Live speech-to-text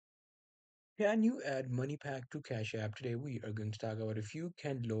Can you add Moneypak to Cash App? Today we are going to talk about if you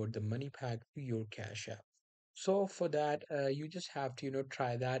can load the Moneypak to your Cash App. So for that, you just have to,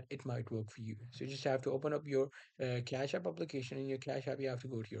 try that. It might work for you. So you just have to open up your Cash App application. In your Cash App, you have to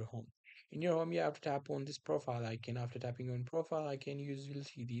go to your home. In your home, you have to tap on this profile icon. After tapping on profile icon, you'll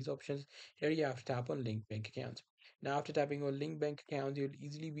see these options. Here you have to tap on link bank accounts. Now, after tapping on link bank accounts, you'll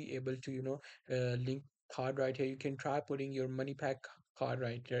easily be able to, link card right here. You can try putting your Moneypak card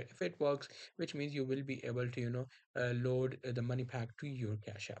right here. If it works, which means you will be able to, load the Moneypak to your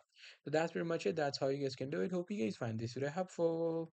Cash App. So that's pretty much it. That's how you guys can do it. Hope you guys find this video helpful.